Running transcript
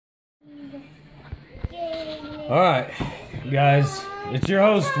Alright, guys, it's your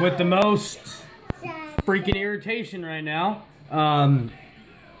host with the most freaking irritation right now.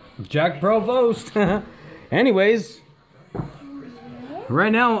 Jack Provost. Anyways,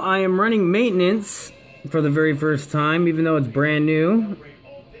 right now I am running maintenance for the very first time, even though it's brand new.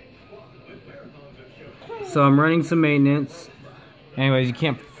 So I'm running some maintenance. Anyways, you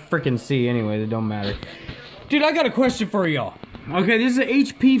can't freaking see anyways, it don't matter. Dude, I got a question for y'all. Okay, this is an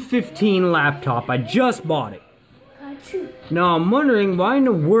HP15 laptop. I just bought it. Now, I'm wondering why in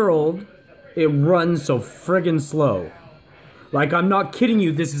the world it runs so friggin' slow. Like, I'm not kidding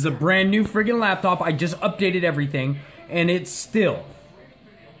you. This is a brand new friggin' laptop. I just updated everything, and it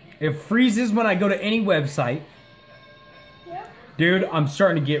freezes when I go to any website. Dude, I'm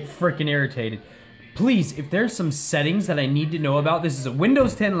starting to get freaking irritated. Please, if there's some settings that I need to know about, this is a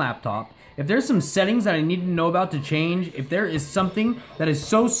Windows 10 laptop. If there's some settings that I need to know about to change, if there is something that is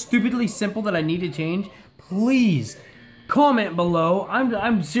so stupidly simple that I need to change, please comment below.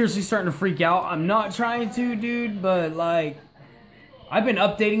 I'm seriously starting to freak out. I'm not trying to, dude, but like, I've been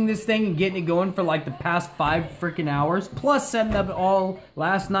updating this thing and getting it going for like the past 5 freaking hours, plus setting up all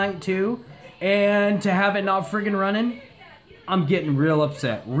last night too, and to have it not freaking running, I'm getting real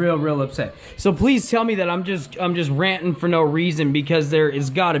upset, real upset. So please tell me that I'm just ranting for no reason, because there is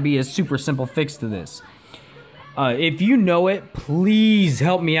got to be a super simple fix to this. If you know it, please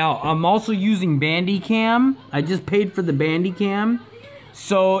help me out. I'm also using Bandicam. I just paid for the Bandicam.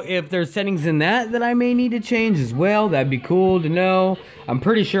 So if there's settings in that I may need to change as well, that'd be cool to know. I'm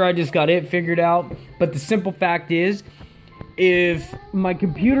pretty sure I just got it figured out. But the simple fact is, if my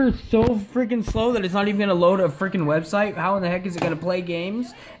computer is so freaking slow that it's not even going to load a freaking website, how in the heck is it going to play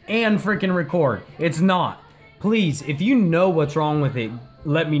games and freaking record? It's not. Please, if you know what's wrong with it,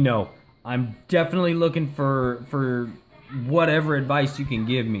 let me know. I'm definitely looking for whatever advice you can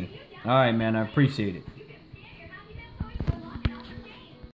give me. Alright, man, I appreciate it.